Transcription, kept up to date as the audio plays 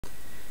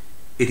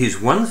It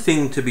is one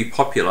thing to be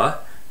popular,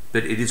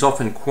 but it is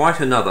often quite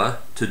another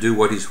to do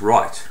what is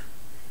right.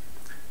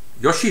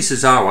 Yoshie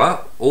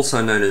Sazawa,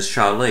 also known as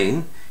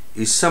Sharlyn,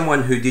 is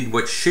someone who did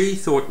what she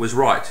thought was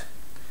right,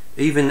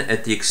 even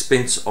at the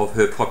expense of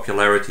her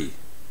popularity.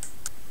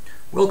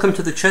 Welcome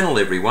to the channel,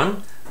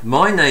 everyone.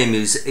 My name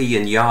is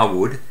Ian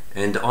Yarwood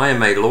and I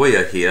am a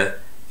lawyer here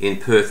in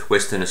Perth,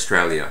 Western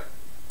Australia.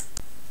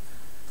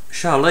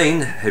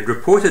 Sharlyn had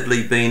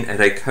reportedly been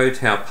at a Koh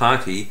Tao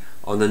party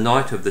on the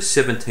night of the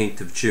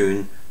 17th of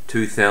June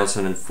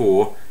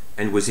 2004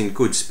 and was in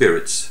good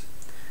spirits.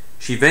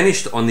 She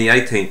vanished on the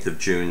 18th of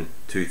June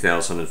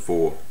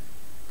 2004.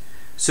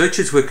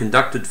 Searches were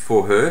conducted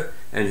for her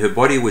and her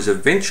body was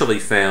eventually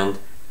found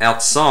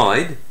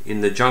outside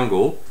in the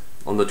jungle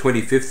on the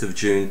 25th of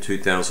June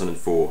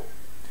 2004.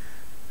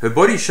 Her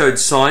body showed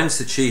signs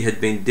that she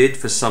had been dead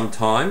for some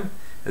time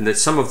and that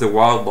some of the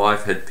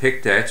wildlife had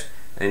pecked at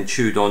and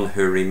chewed on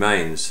her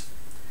remains.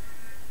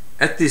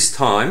 At this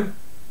time,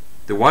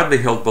 the widely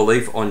held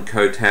belief on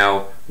Koh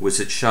Tao was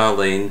that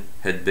Sharlyn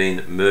had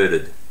been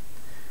murdered.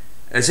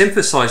 As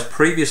emphasized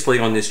previously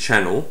on this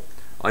channel,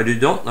 I do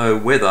not know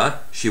whether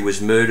she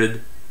was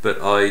murdered,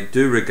 but I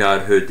do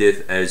regard her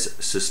death as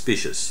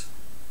suspicious.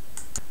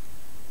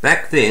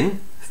 Back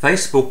then,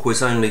 Facebook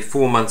was only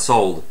 4 months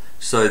old,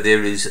 so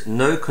there is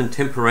no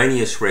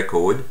contemporaneous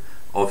record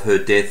of her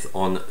death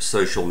on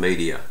social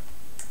media.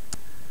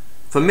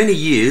 For many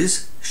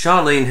years,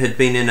 Sharlyn had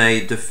been in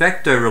a de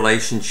facto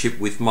relationship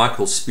with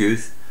Michael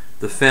Spjuth,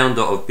 the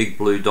founder of Big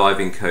Blue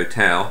Diving Koh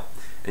Tao,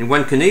 and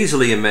one can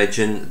easily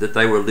imagine that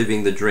they were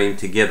living the dream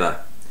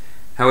together.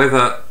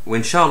 However,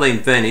 when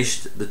Sharlyn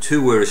vanished, the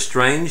two were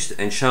estranged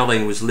and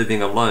Sharlyn was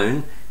living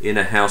alone in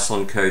a house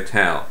on Koh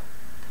Tao.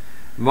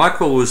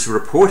 Michael was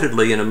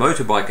reportedly in a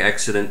motorbike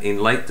accident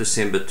in late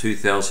December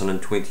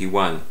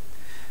 2021.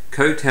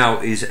 Koh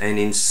Tao is an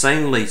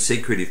insanely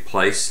secretive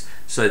place,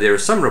 so there are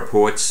some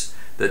reports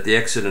that the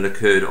accident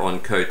occurred on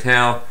Koh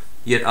Tao,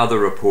 yet other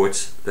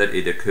reports that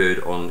it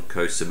occurred on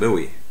Koh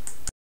Samui.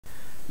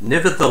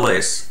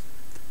 Nevertheless,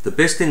 the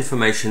best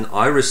information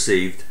I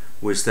received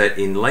was that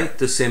in late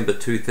December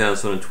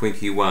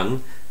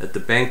 2021 at the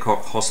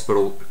Bangkok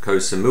hospital Koh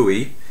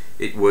Samui,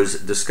 it was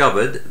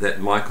discovered that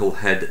Michael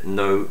had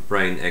no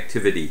brain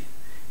activity.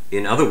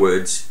 In other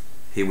words,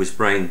 he was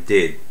brain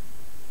dead.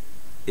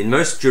 In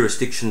most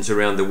jurisdictions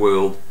around the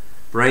world,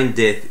 brain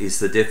death is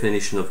the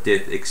definition of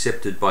death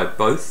accepted by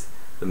both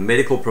the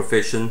medical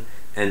profession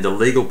and the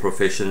legal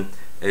profession,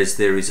 as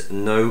there is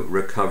no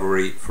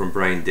recovery from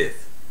brain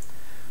death.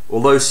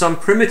 Although some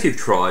primitive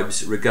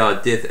tribes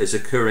regard death as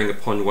occurring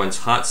upon one's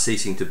heart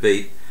ceasing to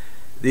beat,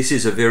 this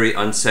is a very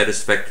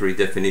unsatisfactory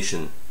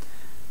definition.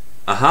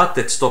 A heart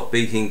that stopped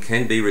beating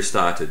can be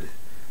restarted.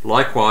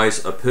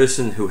 Likewise, a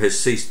person who has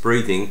ceased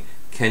breathing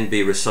can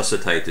be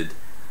resuscitated.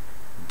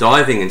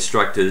 Diving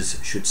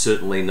instructors should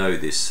certainly know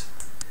this.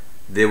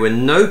 There were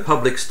no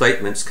public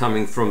statements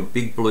coming from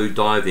Big Blue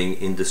Diving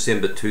in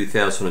December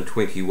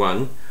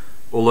 2021,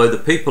 although the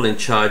people in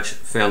charge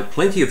found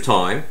plenty of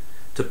time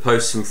to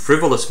post some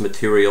frivolous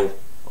material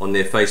on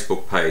their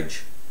Facebook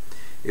page.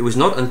 It was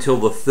not until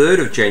the 3rd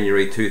of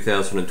January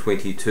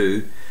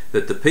 2022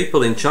 that the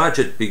people in charge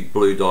at Big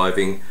Blue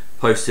Diving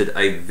posted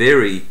a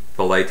very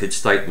belated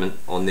statement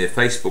on their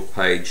Facebook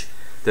page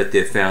that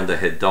their founder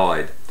had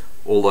died,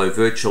 although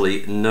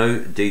virtually no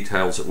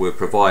details were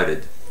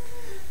provided.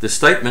 The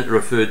statement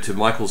referred to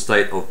Michael's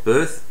date of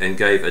birth and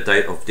gave a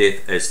date of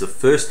death as the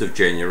 1st of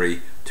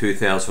January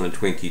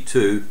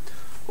 2022,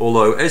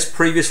 although as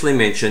previously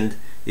mentioned,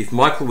 if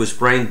Michael was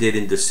brain dead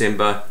in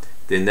December,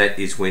 then that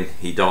is when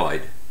he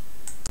died.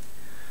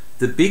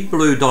 The Big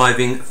Blue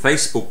Diving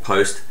Facebook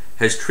post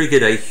has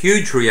triggered a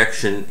huge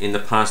reaction in the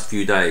past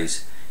few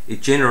days.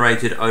 It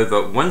generated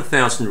over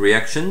 1,000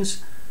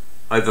 reactions,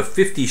 over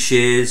 50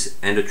 shares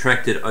and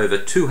attracted over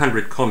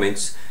 200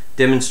 comments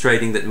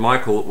demonstrating that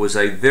Michael was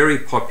a very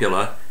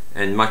popular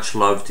and much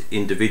loved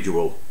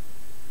individual.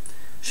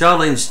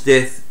 Sharlyn's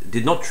death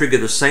did not trigger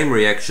the same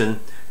reaction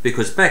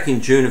because back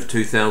in June of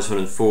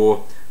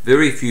 2004,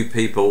 very few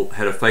people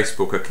had a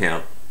Facebook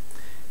account.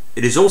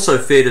 It is also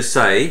fair to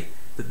say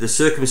that the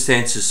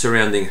circumstances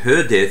surrounding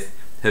her death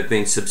have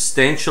been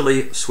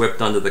substantially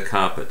swept under the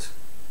carpet.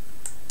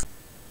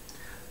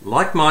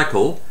 Like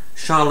Michael,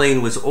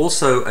 Sharlyn was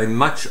also a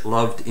much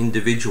loved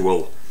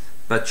individual,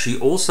 but she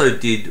also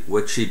did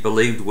what she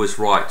believed was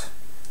right,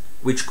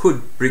 which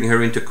could bring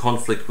her into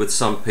conflict with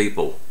some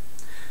people.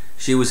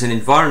 She was an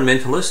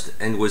environmentalist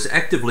and was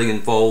actively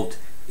involved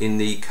in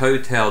the Koh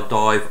Tao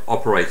Dive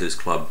Operators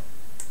Club.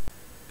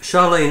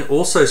 Sharlyn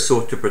also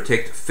sought to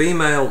protect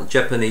female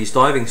Japanese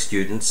diving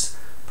students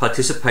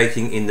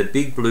participating in the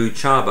Big Blue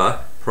Chaba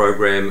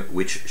program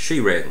which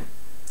she ran.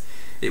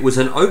 It was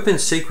an open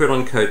secret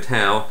on Koh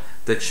Tao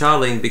that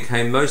Sharlyn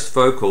became most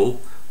vocal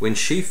when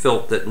she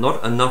felt that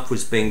not enough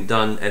was being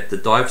done at the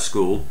dive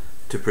school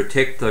to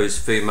protect those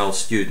female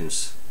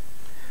students.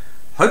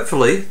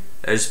 Hopefully,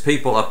 as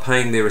people are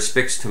paying their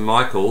respects to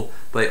Michael,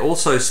 they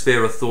also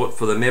spare a thought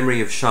for the memory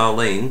of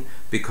Sharlyn,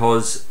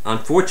 because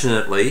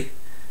unfortunately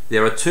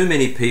There are too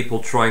many people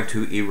trying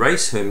to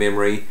erase her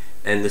memory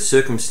and the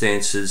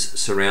circumstances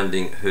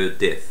surrounding her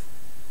death.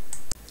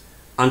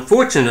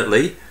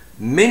 Unfortunately,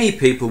 many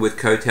people with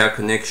Koh Tao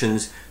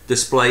connections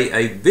display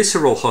a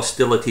visceral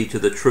hostility to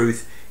the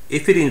truth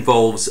if it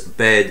involves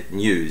bad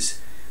news.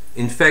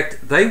 In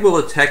fact, they will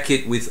attack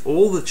it with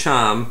all the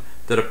charm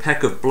that a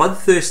pack of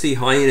bloodthirsty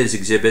hyenas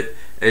exhibit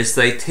as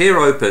they tear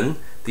open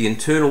the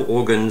internal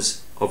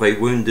organs of a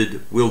wounded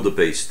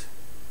wildebeest.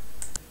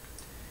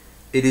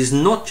 It is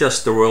not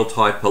just the Royal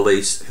Thai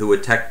Police who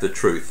attack the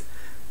truth.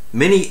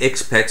 Many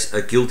expats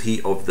are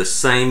guilty of the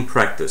same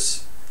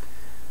practice.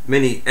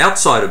 Many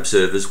outside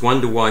observers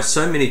wonder why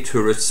so many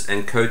tourists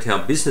and Koh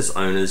Tao business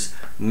owners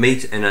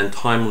meet an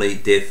untimely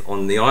death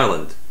on the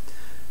island.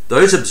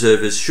 Those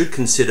observers should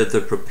consider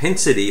the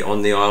propensity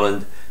on the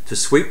island to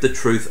sweep the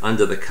truth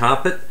under the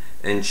carpet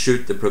and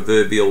shoot the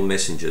proverbial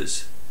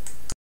messengers.